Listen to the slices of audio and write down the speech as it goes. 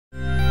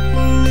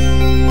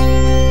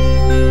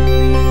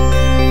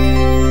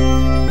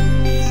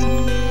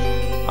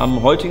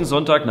Am heutigen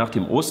Sonntag nach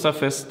dem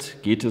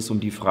Osterfest geht es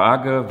um die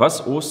Frage,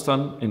 was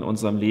Ostern in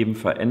unserem Leben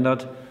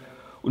verändert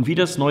und wie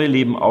das neue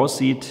Leben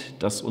aussieht,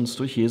 das uns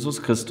durch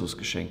Jesus Christus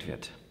geschenkt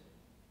wird.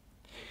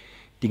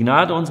 Die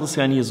Gnade unseres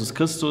Herrn Jesus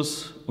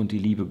Christus und die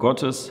Liebe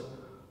Gottes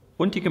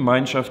und die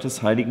Gemeinschaft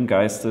des Heiligen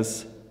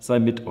Geistes sei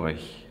mit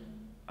euch.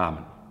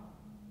 Amen.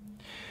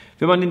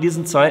 Wenn man in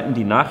diesen Zeiten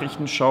die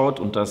Nachrichten schaut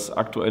und das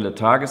aktuelle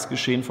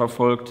Tagesgeschehen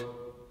verfolgt,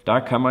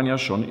 da kann man ja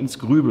schon ins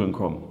Grübeln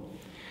kommen.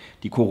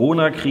 Die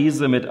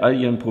Corona-Krise mit all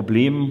ihren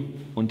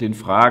Problemen und den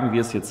Fragen, wie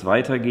es jetzt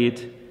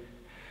weitergeht,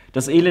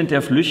 das Elend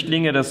der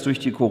Flüchtlinge, das durch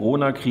die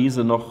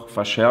Corona-Krise noch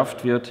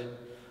verschärft wird,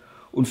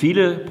 und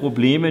viele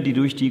Probleme, die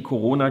durch die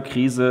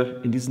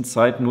Corona-Krise in diesen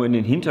Zeiten nur in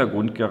den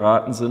Hintergrund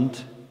geraten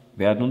sind,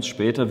 werden uns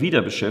später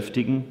wieder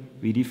beschäftigen,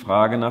 wie die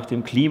Frage nach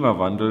dem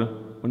Klimawandel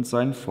und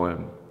seinen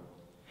Folgen.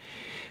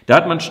 Da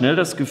hat man schnell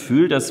das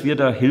Gefühl, dass wir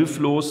da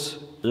hilflos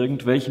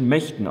irgendwelchen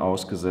Mächten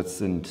ausgesetzt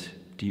sind,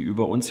 die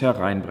über uns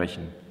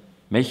hereinbrechen.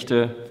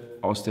 Mächte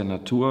aus der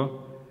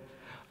Natur,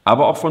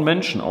 aber auch von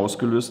Menschen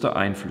ausgelöste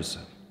Einflüsse.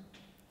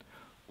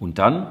 Und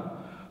dann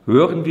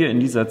hören wir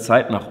in dieser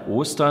Zeit nach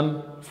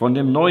Ostern von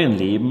dem neuen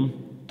Leben,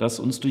 das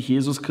uns durch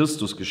Jesus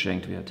Christus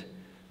geschenkt wird,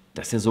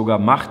 dass er sogar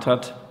Macht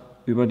hat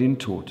über den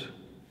Tod.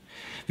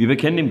 Wir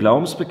bekennen im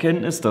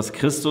Glaubensbekenntnis, dass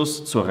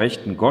Christus zur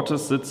Rechten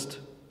Gottes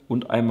sitzt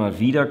und einmal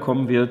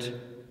wiederkommen wird,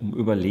 um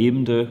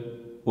Überlebende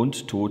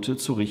und Tote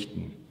zu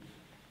richten.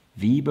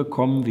 Wie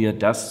bekommen wir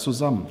das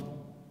zusammen?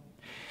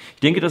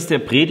 Ich denke, dass der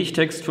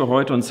Predigtext für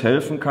heute uns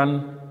helfen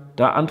kann,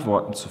 da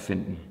Antworten zu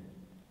finden.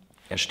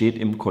 Er steht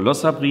im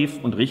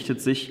Kolosserbrief und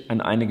richtet sich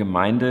an eine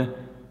Gemeinde,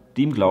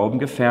 die im Glauben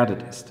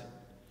gefährdet ist.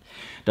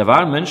 Da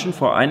waren Menschen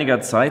vor einiger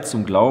Zeit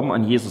zum Glauben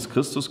an Jesus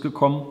Christus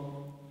gekommen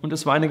und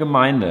es war eine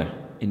Gemeinde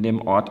in dem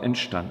Ort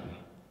entstanden.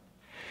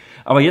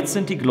 Aber jetzt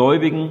sind die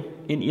Gläubigen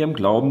in ihrem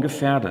Glauben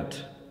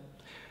gefährdet.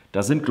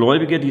 Da sind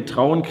Gläubige, die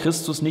trauen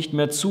Christus nicht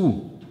mehr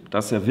zu,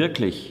 dass er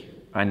wirklich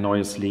ein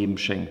neues Leben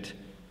schenkt,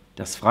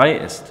 das frei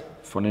ist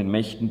von den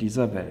Mächten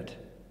dieser Welt.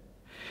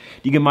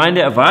 Die Gemeinde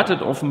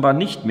erwartet offenbar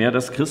nicht mehr,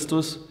 dass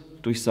Christus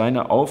durch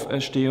seine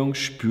Auferstehung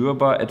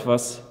spürbar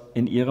etwas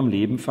in ihrem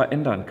Leben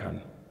verändern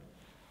kann.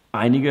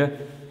 Einige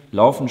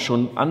laufen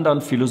schon anderen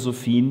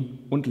Philosophien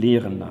und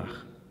Lehren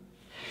nach.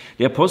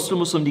 Der Apostel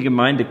muss um die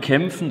Gemeinde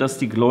kämpfen, dass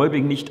die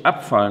Gläubigen nicht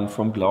abfallen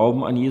vom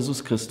Glauben an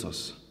Jesus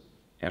Christus.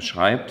 Er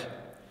schreibt: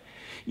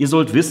 Ihr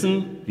sollt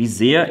wissen, wie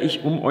sehr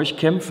ich um euch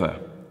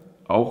kämpfe,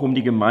 auch um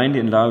die Gemeinde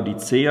in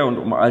Laodicea und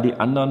um all die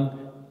anderen,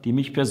 die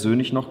mich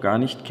persönlich noch gar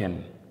nicht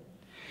kennen.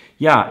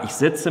 Ja, ich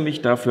setze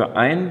mich dafür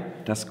ein,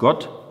 dass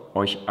Gott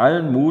euch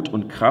allen Mut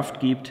und Kraft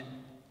gibt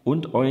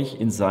und euch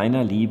in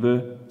seiner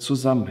Liebe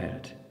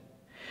zusammenhält.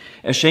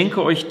 Er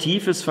schenke euch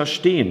tiefes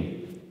Verstehen,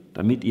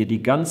 damit ihr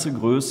die ganze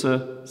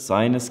Größe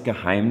seines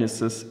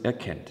Geheimnisses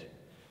erkennt.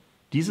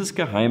 Dieses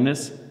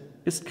Geheimnis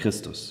ist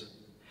Christus.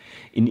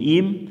 In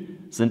ihm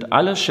sind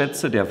alle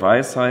Schätze der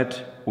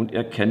Weisheit und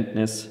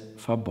Erkenntnis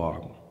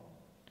verborgen.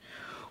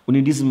 Und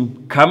in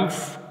diesem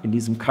Kampf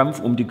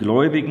um die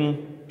Gläubigen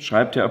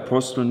schreibt der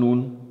Apostel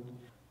nun: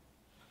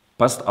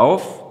 Passt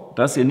auf,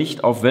 dass ihr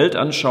nicht auf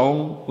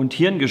Weltanschauungen und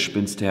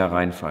Hirngespinste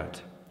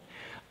hereinfallt.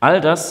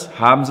 All das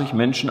haben sich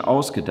Menschen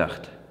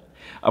ausgedacht.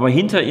 Aber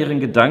hinter ihren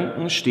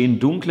Gedanken stehen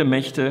dunkle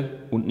Mächte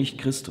und nicht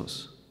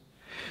Christus.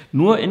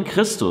 Nur in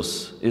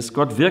Christus ist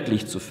Gott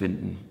wirklich zu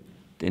finden,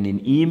 denn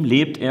in ihm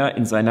lebt er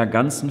in seiner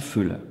ganzen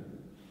Fülle.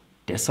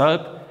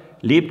 Deshalb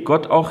lebt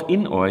Gott auch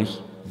in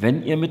euch,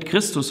 wenn ihr mit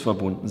Christus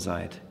verbunden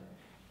seid.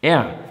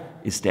 Er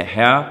ist der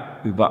Herr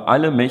über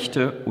alle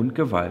Mächte und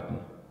Gewalten.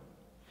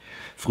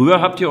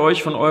 Früher habt ihr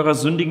euch von eurer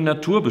sündigen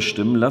Natur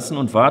bestimmen lassen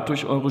und wart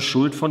durch eure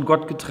Schuld von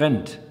Gott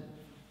getrennt.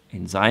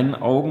 In seinen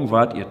Augen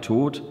wart ihr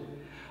tot,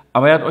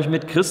 aber er hat euch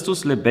mit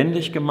Christus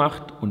lebendig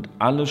gemacht und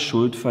alle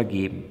Schuld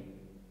vergeben.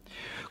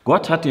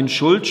 Gott hat den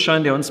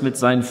Schuldschein, der uns mit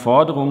seinen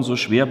Forderungen so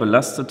schwer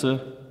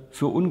belastete,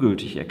 für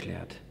ungültig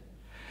erklärt.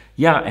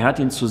 Ja, er hat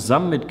ihn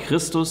zusammen mit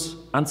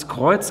Christus ans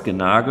Kreuz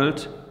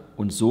genagelt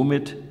und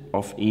somit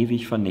auf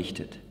ewig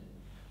vernichtet.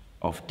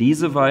 Auf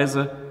diese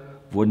Weise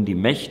wurden die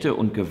Mächte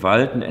und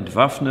Gewalten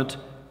entwaffnet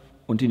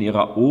und in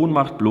ihrer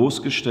Ohnmacht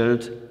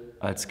bloßgestellt,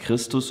 als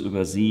Christus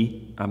über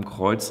sie am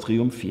Kreuz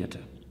triumphierte.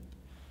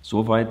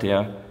 Soweit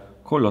der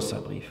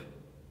Kolosserbrief.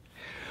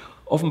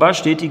 Offenbar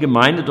steht die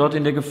Gemeinde dort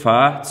in der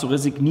Gefahr zu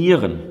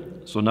resignieren,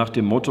 so nach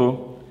dem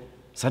Motto: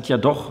 Es hat ja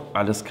doch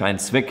alles keinen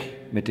Zweck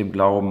mit dem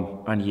Glauben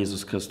an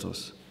Jesus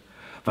Christus.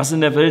 Was in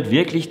der Welt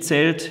wirklich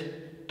zählt,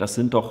 das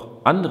sind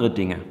doch andere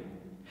Dinge.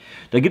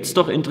 Da gibt es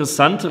doch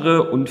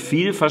interessantere und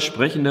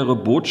vielversprechendere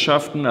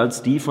Botschaften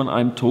als die von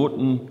einem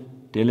Toten,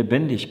 der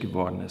lebendig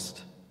geworden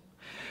ist.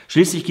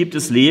 Schließlich gibt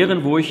es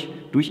Lehren, wo ich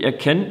durch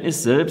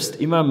Erkenntnis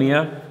selbst immer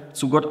mehr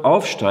zu Gott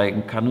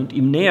aufsteigen kann und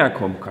ihm näher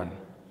kommen kann.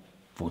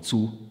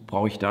 Wozu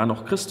brauche ich da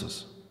noch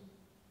Christus?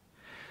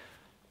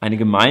 Eine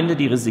Gemeinde,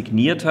 die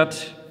resigniert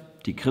hat,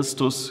 die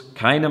Christus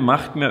keine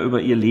Macht mehr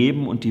über ihr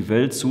Leben und die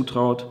Welt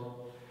zutraut.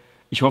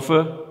 Ich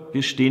hoffe,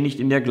 wir stehen nicht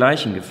in der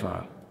gleichen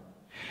Gefahr.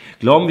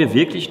 Glauben wir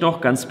wirklich noch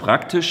ganz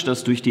praktisch,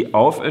 dass durch die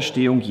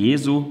Auferstehung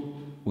Jesu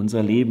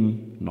unser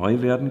Leben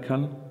neu werden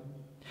kann?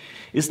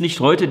 Ist nicht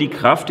heute die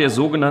Kraft der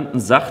sogenannten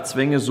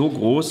Sachzwänge so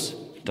groß,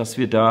 dass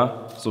wir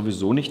da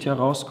sowieso nicht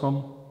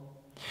herauskommen?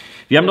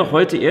 Wir haben doch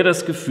heute eher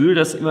das Gefühl,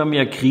 dass immer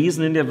mehr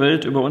Krisen in der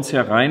Welt über uns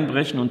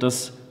hereinbrechen und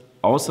dass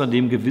außer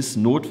dem gewiss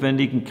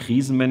notwendigen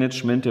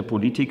Krisenmanagement der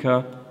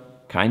Politiker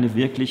keine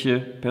wirkliche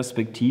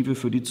Perspektive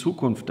für die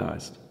Zukunft da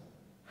ist.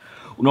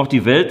 Und auch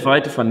die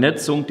weltweite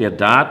Vernetzung der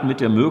Daten mit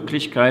der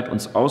Möglichkeit,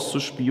 uns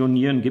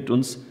auszuspionieren, gibt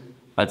uns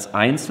als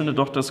Einzelne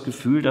doch das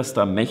Gefühl, dass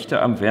da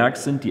Mächte am Werk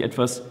sind, die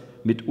etwas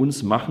mit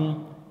uns machen,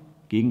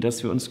 gegen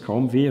das wir uns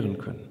kaum wehren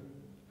können.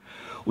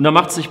 Und da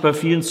macht sich bei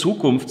vielen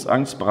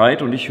Zukunftsangst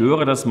breit und ich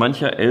höre, dass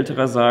mancher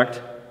Älterer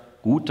sagt,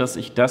 gut, dass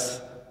ich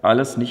das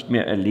alles nicht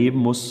mehr erleben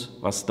muss,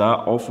 was da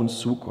auf uns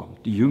zukommt.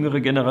 Die jüngere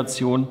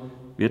Generation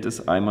wird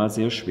es einmal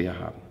sehr schwer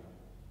haben.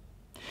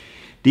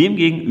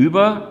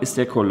 Demgegenüber ist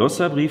der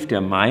Kolosserbrief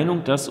der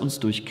Meinung, dass uns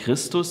durch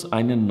Christus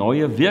eine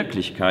neue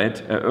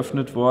Wirklichkeit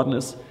eröffnet worden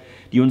ist,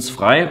 die uns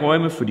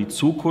Freiräume für die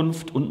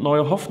Zukunft und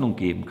neue Hoffnung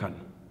geben kann.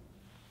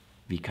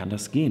 Wie kann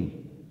das gehen?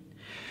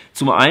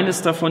 Zum einen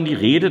ist davon die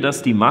Rede,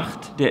 dass die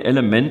Macht der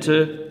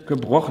Elemente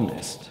gebrochen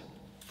ist.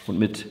 Und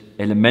mit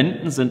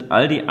Elementen sind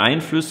all die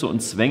Einflüsse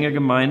und Zwänge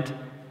gemeint,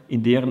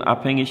 in deren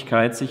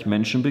Abhängigkeit sich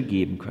Menschen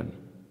begeben können.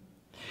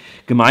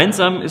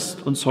 Gemeinsam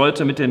ist uns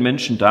heute mit den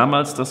Menschen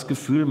damals das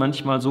Gefühl,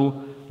 manchmal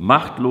so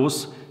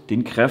machtlos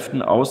den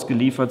Kräften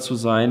ausgeliefert zu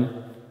sein,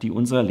 die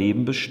unser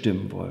Leben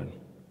bestimmen wollen.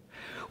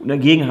 Und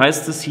dagegen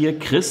heißt es hier,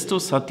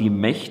 Christus hat die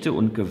Mächte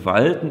und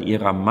Gewalten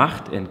ihrer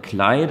Macht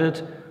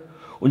entkleidet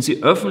und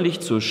sie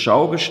öffentlich zur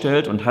Schau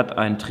gestellt und hat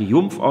einen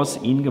Triumph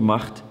aus ihnen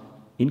gemacht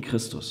in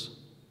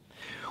Christus.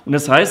 Und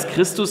das heißt,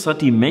 Christus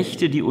hat die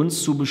Mächte, die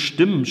uns zu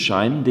bestimmen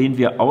scheinen, denen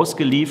wir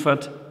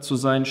ausgeliefert zu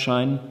sein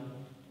scheinen,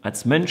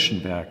 als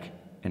Menschenwerk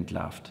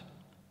entlarvt.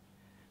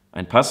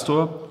 Ein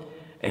Pastor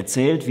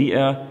erzählt, wie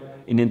er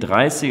in den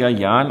 30er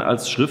Jahren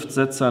als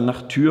Schriftsetzer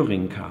nach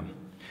Thüringen kam.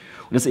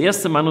 Und das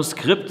erste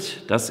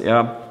Manuskript, das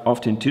er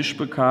auf den Tisch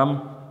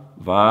bekam,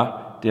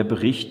 war der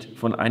Bericht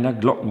von einer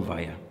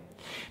Glockenweihe.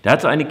 Da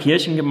hatte eine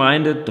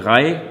Kirchengemeinde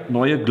 3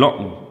 neue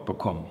Glocken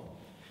bekommen.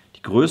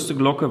 Die größte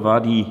Glocke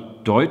war die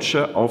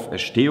deutsche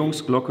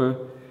Auferstehungsglocke.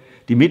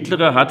 Die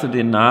mittlere hatte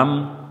den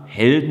Namen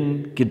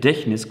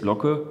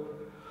Heldengedächtnisglocke.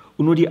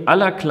 Und nur die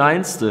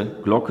allerkleinste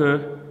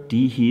Glocke,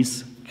 die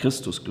hieß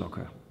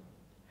Christusglocke.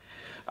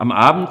 Am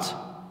Abend,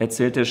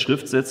 erzählt der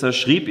Schriftsetzer,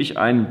 schrieb ich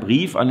einen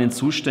Brief an den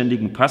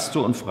zuständigen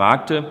Pastor und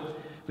fragte,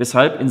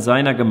 weshalb in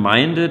seiner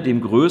Gemeinde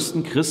dem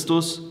größten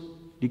Christus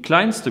die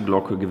kleinste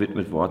Glocke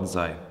gewidmet worden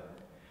sei.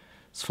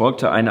 Es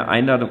folgte eine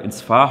Einladung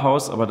ins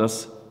Pfarrhaus, aber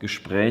das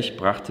Gespräch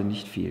brachte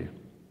nicht viel.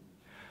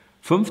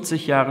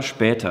 50 Jahre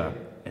später,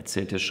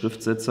 erzählt der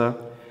Schriftsetzer,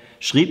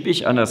 schrieb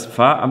ich an das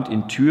Pfarramt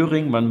in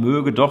Thüringen, man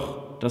möge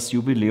doch das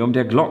Jubiläum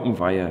der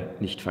Glockenweihe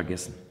nicht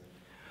vergessen.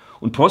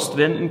 Und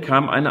postwendend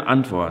kam eine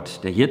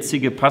Antwort. Der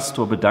jetzige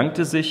Pastor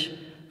bedankte sich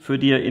für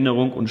die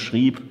Erinnerung und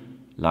schrieb,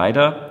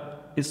 leider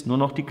ist nur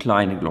noch die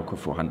kleine Glocke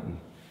vorhanden.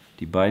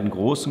 Die beiden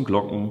großen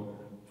Glocken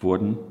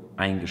wurden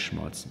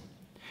eingeschmolzen.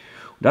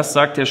 Das,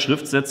 sagt der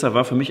Schriftsetzer,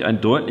 war für mich ein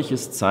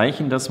deutliches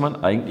Zeichen, dass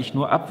man eigentlich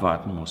nur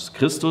abwarten muss.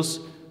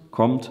 Christus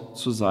kommt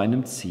zu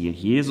seinem Ziel.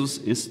 Jesus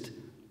ist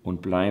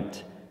und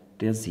bleibt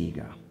der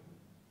Sieger.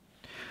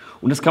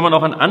 Und das kann man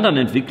auch an anderen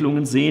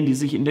Entwicklungen sehen, die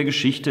sich in der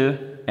Geschichte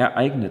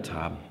ereignet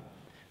haben.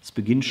 Es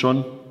beginnt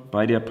schon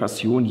bei der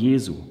Passion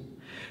Jesu.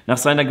 Nach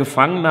seiner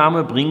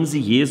Gefangennahme bringen sie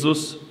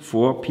Jesus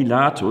vor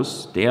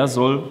Pilatus. Der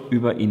soll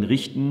über ihn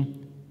richten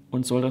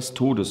und soll das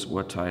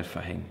Todesurteil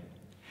verhängen.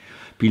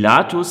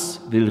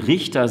 Pilatus will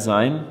Richter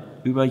sein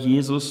über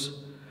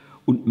Jesus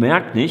und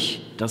merkt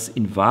nicht, dass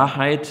in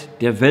Wahrheit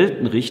der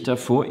Weltenrichter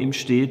vor ihm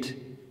steht,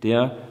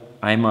 der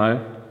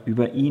einmal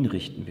über ihn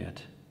richten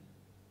wird.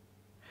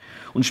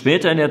 Und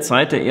später in der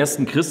Zeit der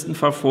ersten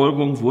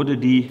Christenverfolgung wurde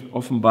die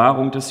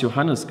Offenbarung des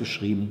Johannes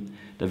geschrieben.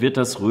 Da wird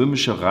das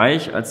römische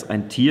Reich als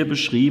ein Tier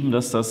beschrieben,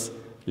 das das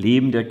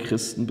Leben der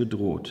Christen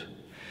bedroht.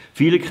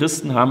 Viele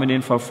Christen haben in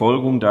den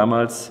Verfolgungen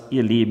damals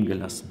ihr Leben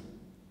gelassen.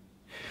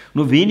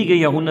 Nur wenige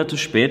Jahrhunderte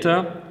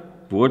später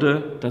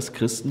wurde das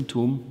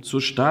Christentum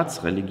zur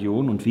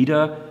Staatsreligion und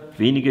wieder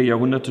wenige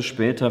Jahrhunderte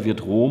später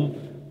wird Rom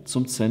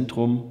zum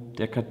Zentrum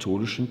der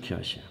katholischen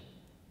Kirche.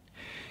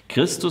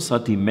 Christus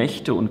hat die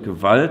Mächte und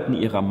Gewalten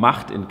ihrer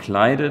Macht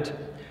entkleidet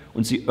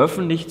und sie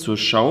öffentlich zur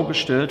Schau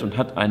gestellt und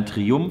hat einen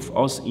Triumph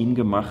aus ihnen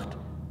gemacht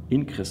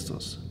in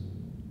Christus.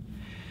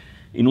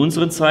 In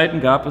unseren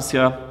Zeiten gab es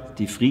ja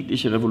die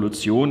friedliche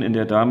Revolution in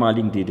der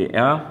damaligen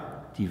DDR,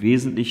 die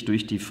wesentlich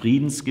durch die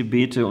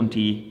Friedensgebete und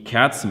die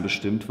Kerzen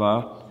bestimmt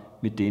war,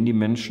 mit denen die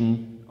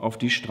Menschen auf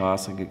die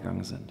Straße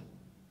gegangen sind.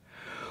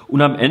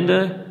 Und am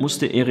Ende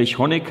musste Erich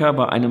Honecker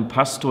bei einem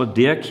Pastor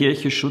der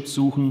Kirche Schutz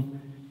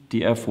suchen,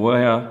 die er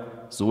vorher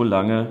so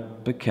lange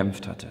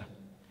bekämpft hatte.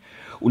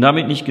 Und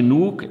damit nicht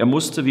genug, er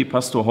musste, wie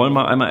Pastor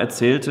Holmer einmal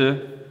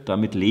erzählte,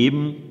 damit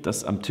leben,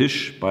 dass am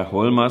Tisch bei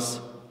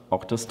Holmers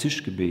auch das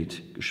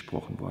Tischgebet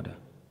gesprochen wurde.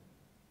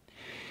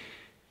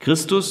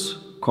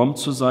 Christus kommt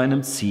zu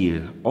seinem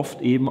Ziel,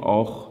 oft eben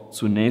auch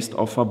zunächst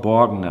auf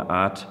verborgene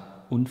Art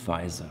und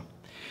Weise.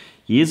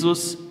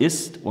 Jesus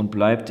ist und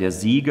bleibt der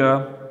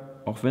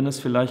Sieger, auch wenn es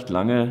vielleicht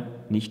lange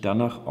nicht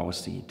danach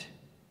aussieht.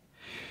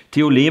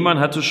 Theo Lehmann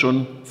hatte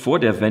schon vor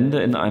der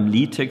Wende in einem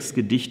Liedtext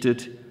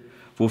gedichtet: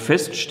 Wo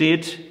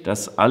feststeht,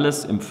 dass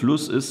alles im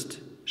Fluss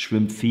ist,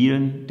 schwimmt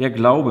vielen der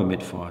Glaube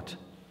mit fort.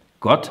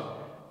 Gott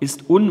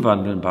ist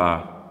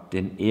unwandelbar,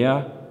 denn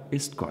er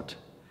ist Gott.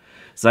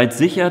 Seid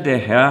sicher, der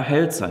Herr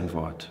hält sein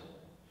Wort.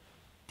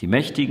 Die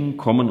Mächtigen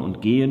kommen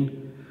und gehen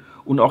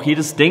und auch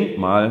jedes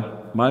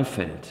Denkmal mal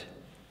fällt.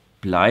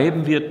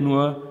 Bleiben wird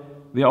nur,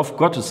 wer auf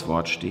Gottes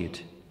Wort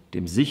steht,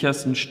 dem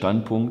sichersten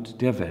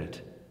Standpunkt der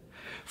Welt.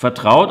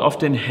 Vertraut auf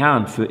den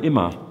Herrn für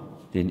immer,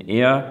 denn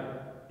er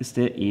ist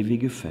der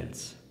ewige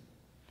Fels.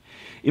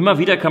 Immer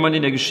wieder kann man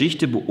in der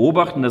Geschichte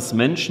beobachten, dass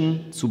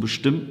Menschen zu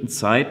bestimmten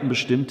Zeiten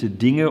bestimmte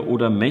Dinge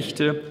oder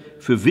Mächte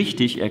für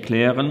wichtig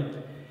erklären,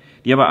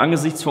 die aber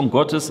angesichts von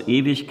Gottes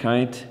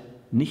Ewigkeit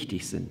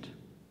nichtig sind.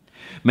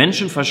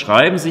 Menschen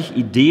verschreiben sich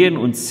Ideen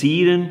und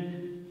Zielen,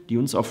 die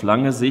uns auf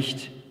lange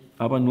Sicht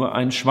aber nur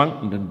einen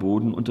schwankenden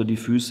Boden unter die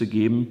Füße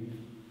geben,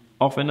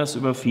 auch wenn das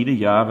über viele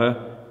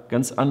Jahre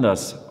ganz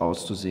anders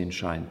auszusehen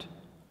scheint.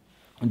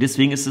 Und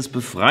deswegen ist es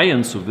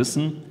befreiend zu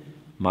wissen,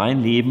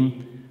 mein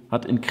Leben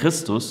hat in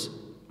Christus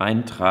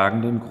einen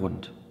tragenden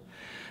Grund.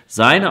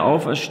 Seine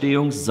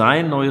Auferstehung,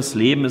 sein neues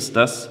Leben ist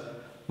das,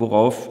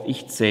 worauf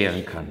ich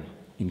zählen kann.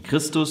 In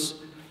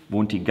Christus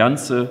wohnt die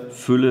ganze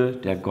Fülle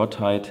der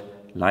Gottheit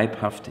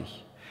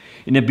leibhaftig.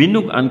 In der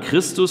Bindung an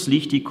Christus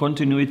liegt die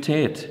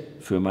Kontinuität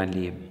für mein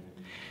Leben.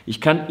 Ich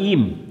kann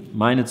ihm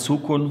meine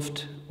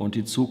Zukunft und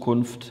die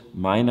Zukunft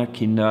meiner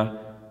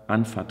Kinder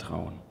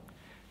anvertrauen.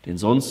 Denn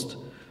sonst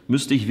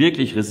müsste ich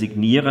wirklich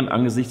resignieren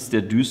angesichts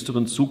der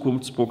düsteren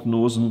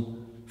Zukunftsprognosen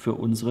für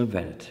unsere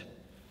Welt.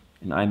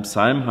 In einem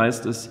Psalm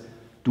heißt es: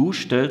 Du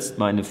stellst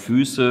meine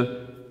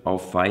Füße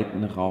auf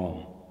weiten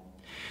Raum.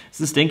 Es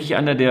ist, denke ich,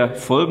 einer der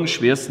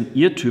folgenschwersten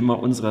Irrtümer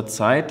unserer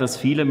Zeit, dass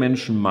viele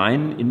Menschen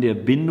meinen, in der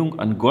Bindung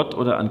an Gott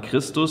oder an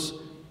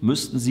Christus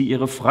müssten sie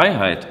ihre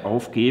Freiheit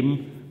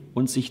aufgeben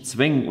und sich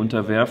Zwängen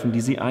unterwerfen,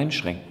 die sie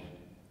einschränken.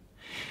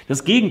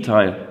 Das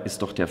Gegenteil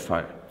ist doch der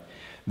Fall.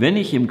 Wenn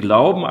ich im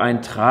Glauben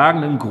einen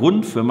tragenden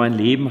Grund für mein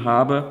Leben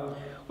habe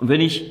und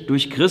wenn ich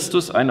durch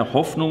Christus eine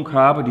Hoffnung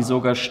habe, die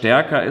sogar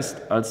stärker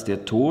ist als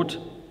der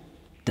Tod,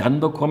 dann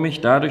bekomme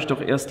ich dadurch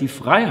doch erst die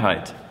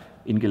Freiheit,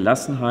 in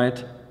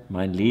Gelassenheit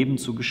mein Leben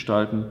zu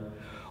gestalten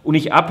und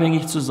nicht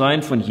abhängig zu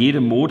sein von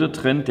jedem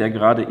Modetrend, der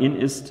gerade in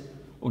ist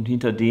und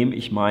hinter dem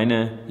ich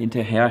meine,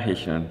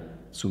 hinterherhecheln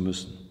zu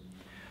müssen.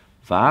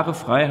 Wahre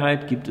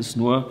Freiheit gibt es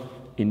nur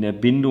in der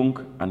Bindung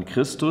an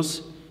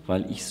Christus,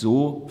 weil ich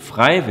so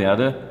frei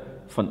werde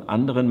von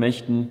anderen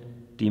Mächten,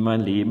 die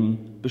mein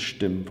Leben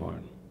bestimmen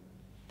wollen.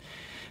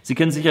 Sie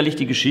kennen sicherlich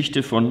die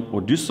Geschichte von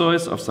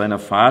Odysseus. Auf seiner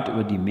Fahrt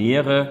über die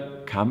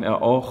Meere kam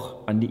er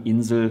auch an die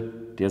Insel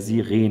der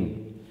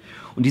Sirenen.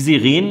 Und die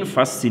Sirenen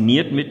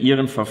faszinierten mit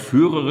ihren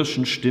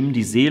verführerischen Stimmen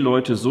die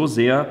Seeleute so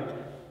sehr,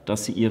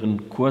 dass sie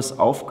ihren Kurs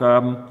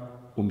aufgaben,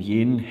 um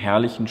jenen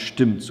herrlichen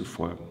Stimmen zu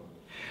folgen.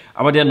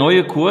 Aber der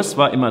neue Kurs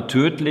war immer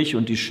tödlich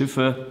und die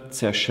Schiffe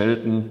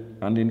zerschellten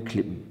an den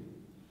Klippen.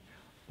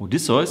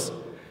 Odysseus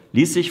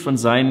ließ sich von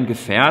seinen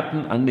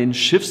Gefährten an den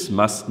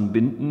Schiffsmasten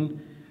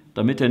binden,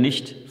 damit er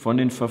nicht von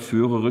den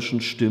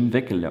verführerischen Stimmen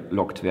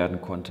weggelockt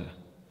werden konnte.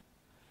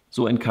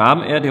 So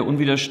entkam er der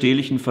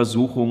unwiderstehlichen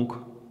Versuchung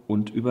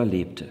und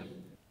überlebte.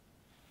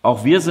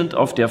 Auch wir sind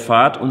auf der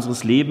Fahrt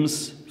unseres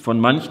Lebens von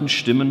manchen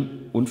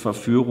Stimmen und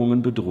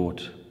Verführungen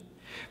bedroht.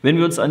 Wenn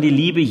wir uns an die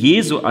Liebe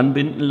Jesu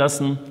anbinden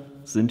lassen,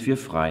 sind wir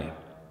frei.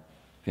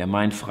 Wer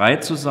meint, frei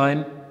zu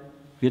sein,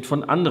 wird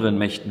von anderen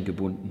Mächten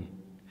gebunden.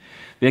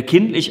 Wer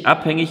kindlich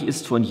abhängig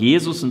ist von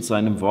Jesus und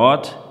seinem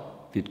Wort,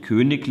 wird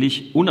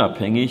königlich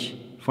unabhängig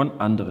von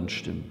anderen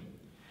Stimmen.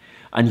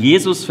 An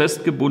Jesus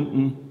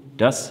festgebunden,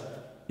 das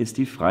ist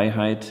die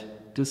Freiheit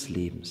des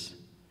Lebens.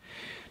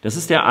 Das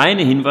ist der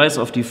eine Hinweis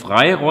auf die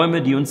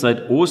Freiräume, die uns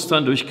seit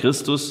Ostern durch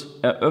Christus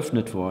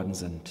eröffnet worden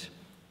sind.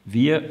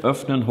 Wir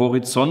öffnen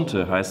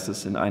Horizonte, heißt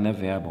es in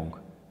einer Werbung.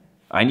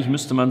 Eigentlich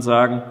müsste man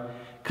sagen,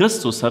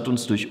 Christus hat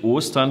uns durch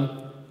Ostern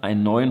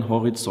einen neuen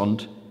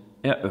Horizont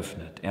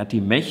eröffnet. Er hat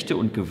die Mächte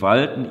und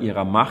Gewalten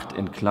ihrer Macht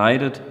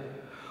entkleidet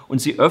und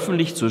sie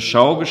öffentlich zur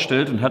Schau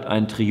gestellt und hat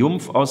einen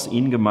Triumph aus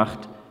ihnen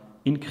gemacht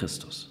in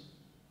Christus.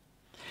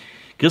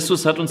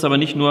 Christus hat uns aber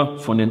nicht nur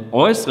von den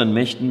äußeren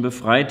Mächten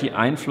befreit, die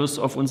Einfluss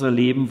auf unser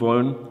Leben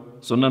wollen,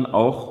 sondern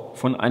auch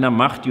von einer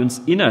Macht, die uns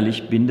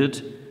innerlich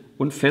bindet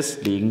und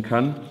festlegen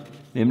kann,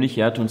 nämlich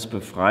er hat uns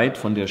befreit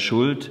von der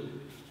Schuld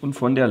und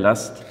von der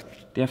Last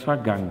der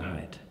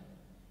Vergangenheit.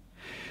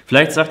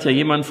 Vielleicht sagt ja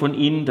jemand von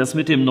Ihnen, das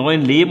mit dem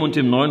neuen Leben und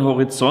dem neuen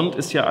Horizont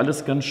ist ja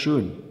alles ganz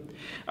schön.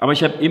 Aber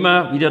ich habe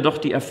immer wieder doch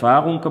die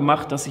Erfahrung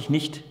gemacht, dass ich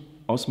nicht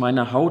aus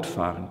meiner Haut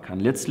fahren kann.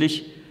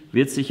 Letztlich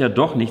wird sich ja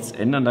doch nichts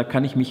ändern, da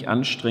kann ich mich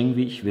anstrengen,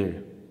 wie ich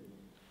will.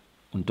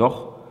 Und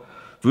doch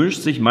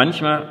wünscht sich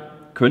manchmal,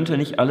 könnte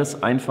nicht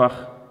alles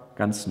einfach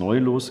ganz neu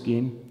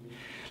losgehen?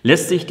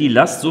 Lässt sich die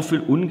Last so viel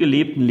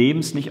ungelebten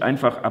Lebens nicht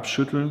einfach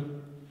abschütteln?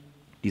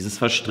 Dieses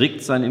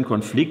Verstricktsein in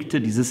Konflikte,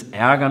 dieses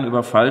Ärgern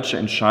über falsche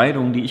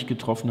Entscheidungen, die ich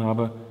getroffen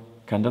habe,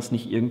 kann das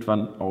nicht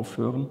irgendwann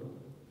aufhören?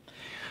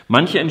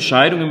 Manche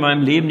Entscheidungen in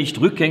meinem Leben nicht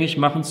rückgängig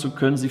machen zu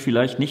können, sie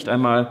vielleicht nicht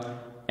einmal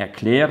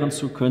erklären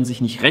zu können,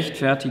 sich nicht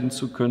rechtfertigen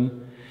zu können,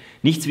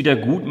 nichts wieder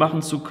gut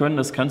machen zu können,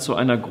 das kann zu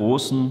einer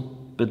großen,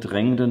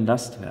 bedrängenden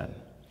Last werden.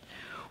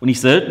 Und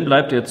nicht selten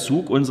bleibt der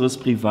Zug unseres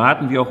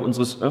privaten wie auch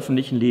unseres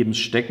öffentlichen Lebens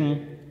stecken,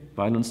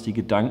 weil uns die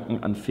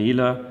Gedanken an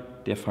Fehler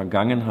der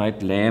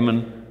Vergangenheit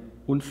lähmen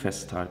und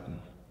festhalten.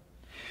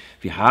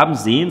 Wir haben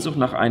Sehnsucht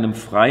nach einem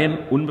freien,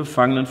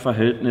 unbefangenen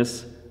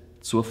Verhältnis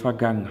zur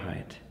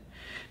Vergangenheit.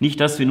 Nicht,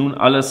 dass wir nun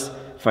alles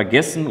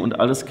vergessen und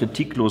alles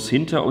kritiklos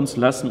hinter uns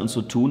lassen und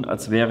so tun,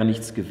 als wäre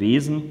nichts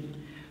gewesen,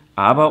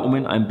 aber um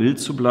in einem Bild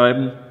zu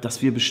bleiben,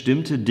 dass wir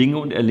bestimmte Dinge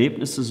und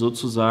Erlebnisse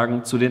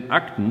sozusagen zu den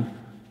Akten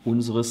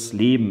unseres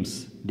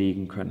Lebens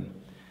legen können.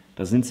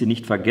 Da sind sie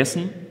nicht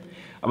vergessen,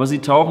 aber sie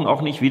tauchen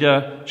auch nicht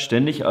wieder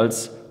ständig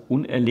als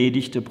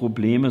unerledigte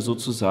Probleme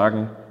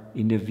sozusagen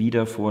in der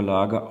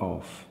Wiedervorlage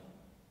auf.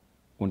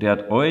 Und er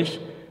hat euch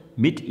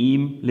mit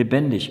ihm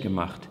lebendig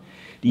gemacht,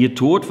 die ihr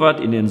tot wart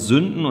in den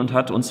Sünden und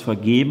hat uns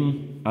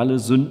vergeben alle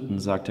Sünden,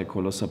 sagt der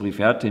Kolosserbrief.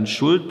 Er hat den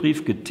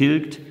Schuldbrief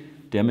getilgt,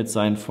 der mit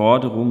seinen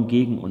Forderungen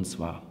gegen uns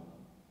war.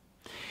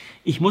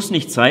 Ich muss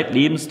nicht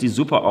zeitlebens die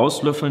Suppe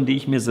auslöffeln, die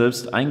ich mir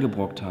selbst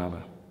eingebrockt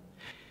habe.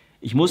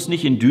 Ich muss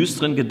nicht in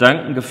düsteren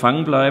Gedanken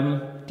gefangen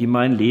bleiben, die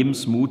meinen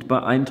Lebensmut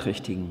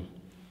beeinträchtigen.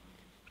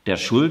 Der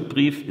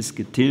Schuldbrief ist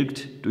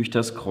getilgt durch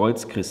das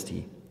Kreuz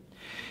Christi.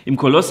 Im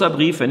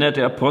Kolosserbrief erinnert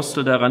der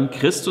Apostel daran,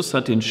 Christus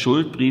hat den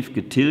Schuldbrief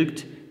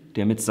getilgt,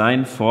 der mit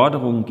seinen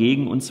Forderungen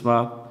gegen uns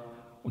war,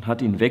 und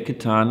hat ihn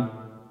weggetan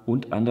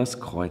und an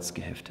das Kreuz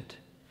geheftet.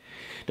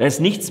 Da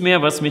ist nichts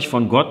mehr, was mich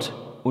von Gott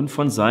und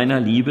von seiner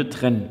Liebe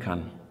trennen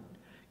kann.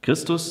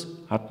 Christus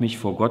hat mich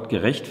vor Gott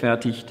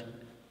gerechtfertigt,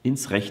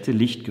 ins rechte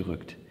Licht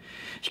gerückt.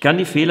 Ich kann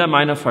die Fehler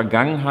meiner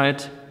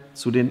Vergangenheit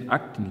zu den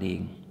Akten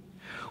legen.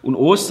 Und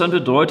Ostern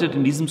bedeutet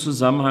in diesem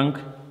Zusammenhang,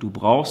 du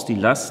brauchst die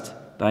Last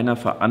deiner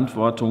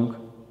Verantwortung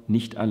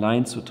nicht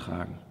allein zu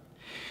tragen.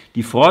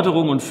 Die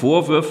Forderungen und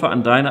Vorwürfe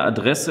an deine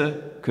Adresse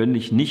können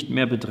dich nicht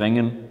mehr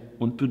bedrängen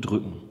und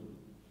bedrücken.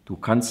 Du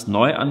kannst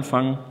neu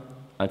anfangen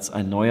als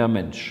ein neuer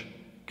Mensch.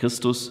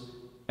 Christus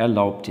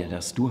erlaubt dir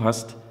das. Du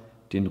hast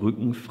den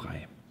Rücken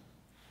frei.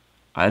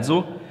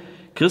 Also,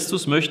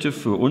 Christus möchte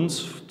für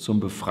uns zum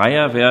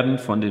Befreier werden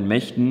von den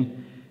Mächten,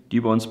 die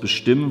über uns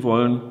bestimmen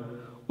wollen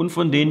und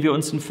von denen wir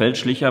uns in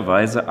fälschlicher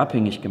Weise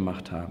abhängig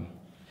gemacht haben.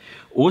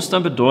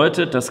 Ostern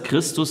bedeutet, dass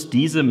Christus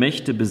diese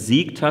Mächte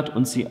besiegt hat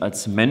und sie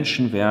als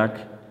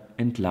Menschenwerk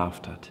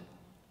entlarvt hat.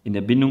 In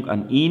der Bindung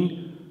an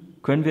ihn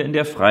können wir in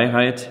der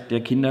Freiheit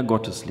der Kinder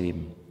Gottes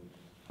leben.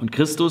 Und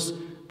Christus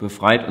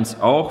befreit uns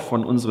auch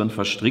von unseren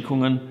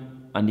Verstrickungen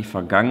an die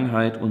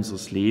Vergangenheit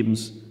unseres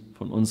Lebens,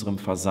 von unserem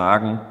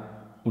Versagen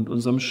und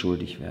unserem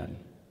Schuldigwerden.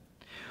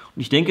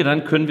 Und ich denke,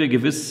 dann können wir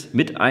gewiss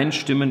mit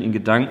einstimmen in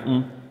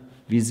Gedanken,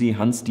 wie sie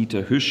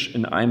Hans-Dieter Hüsch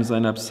in einem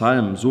seiner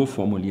Psalmen so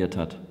formuliert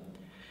hat.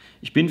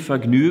 Ich bin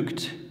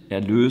vergnügt,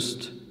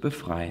 erlöst,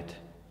 befreit.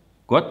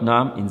 Gott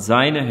nahm in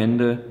seine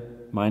Hände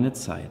meine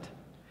Zeit.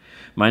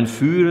 Mein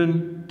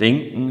Fühlen,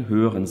 Denken,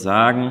 Hören,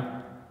 Sagen,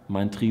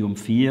 mein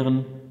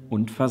Triumphieren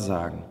und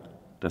Versagen,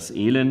 das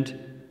Elend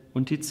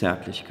und die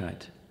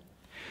Zärtlichkeit.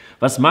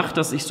 Was macht,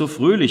 dass ich so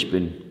fröhlich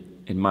bin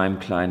in meinem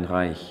kleinen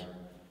Reich?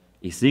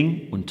 Ich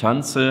sing und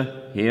tanze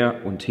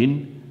her und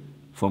hin,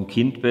 vom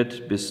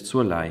Kindbett bis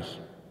zur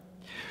Leich.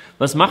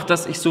 Was macht,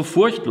 dass ich so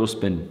furchtlos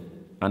bin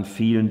an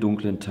vielen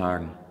dunklen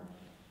Tagen?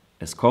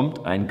 Es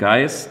kommt ein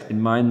Geist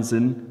in meinen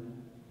Sinn,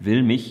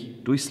 will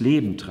mich durchs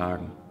Leben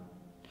tragen.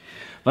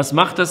 Was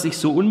macht, dass ich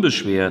so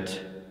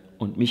unbeschwert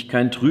und mich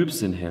kein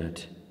Trübsinn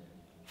hält?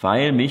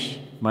 Weil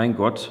mich, mein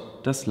Gott,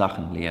 das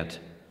Lachen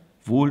lehrt,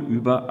 wohl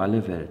über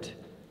alle Welt.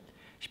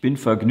 Ich bin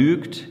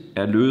vergnügt,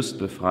 erlöst,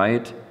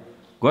 befreit.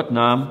 Gott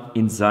nahm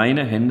in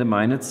seine Hände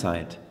meine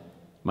Zeit.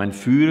 Mein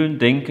Fühlen,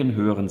 Denken,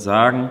 Hören,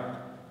 Sagen,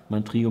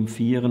 mein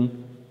Triumphieren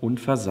und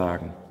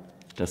Versagen,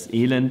 das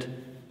Elend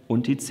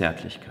und die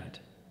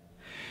Zärtlichkeit.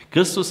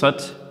 Christus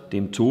hat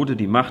dem Tode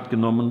die Macht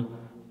genommen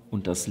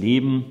und das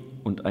Leben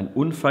und ein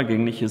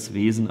unvergängliches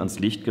Wesen ans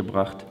Licht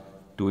gebracht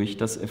durch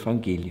das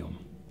Evangelium.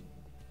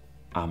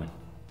 Amen.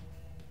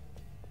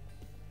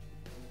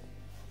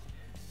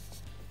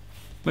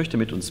 Ich möchte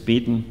mit uns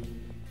beten.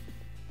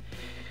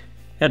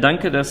 Herr,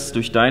 danke, dass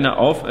durch deine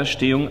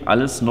Auferstehung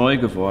alles neu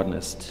geworden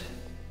ist.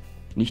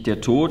 Nicht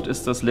der Tod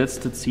ist das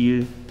letzte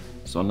Ziel,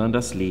 sondern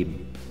das Leben.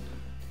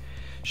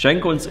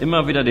 Schenke uns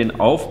immer wieder den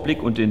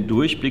Aufblick und den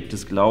Durchblick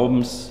des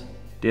Glaubens,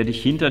 der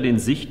dich hinter den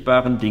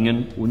sichtbaren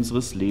Dingen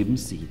unseres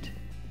Lebens sieht.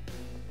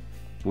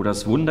 Wo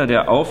das Wunder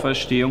der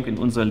Auferstehung in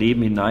unser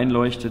Leben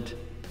hineinleuchtet,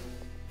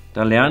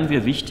 da lernen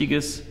wir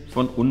Wichtiges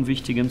von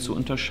Unwichtigem zu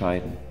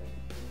unterscheiden.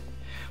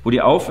 Wo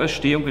die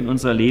Auferstehung in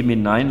unser Leben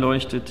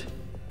hineinleuchtet,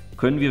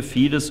 können wir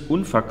vieles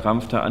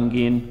unverkrampfter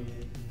angehen,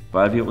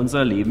 weil wir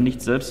unser Leben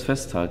nicht selbst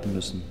festhalten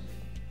müssen.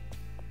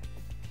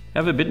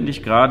 Herr, wir bitten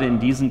dich gerade in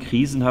diesen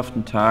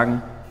krisenhaften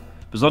Tagen,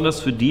 besonders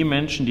für die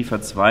Menschen, die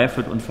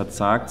verzweifelt und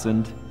verzagt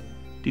sind,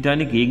 die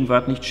deine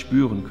Gegenwart nicht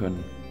spüren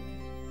können.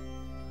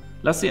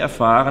 Lass sie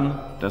erfahren,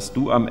 dass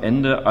du am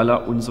Ende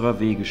aller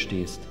unserer Wege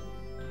stehst.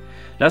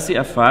 Lass sie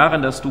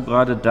erfahren, dass du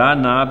gerade da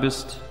nah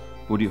bist,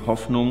 wo die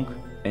Hoffnung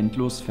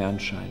endlos fern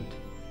scheint.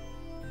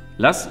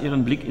 Lass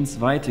ihren Blick ins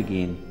Weite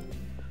gehen,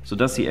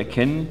 sodass sie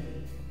erkennen,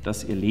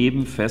 dass ihr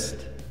Leben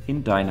fest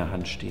in deiner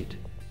Hand steht.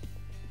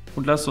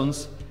 Und lass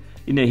uns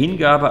in der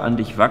Hingabe an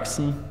dich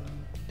wachsen,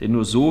 denn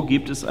nur so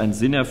gibt es ein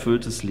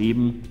sinnerfülltes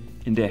Leben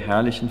in der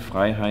herrlichen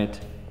Freiheit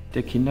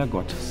der Kinder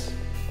Gottes.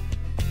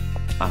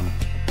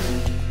 Amen.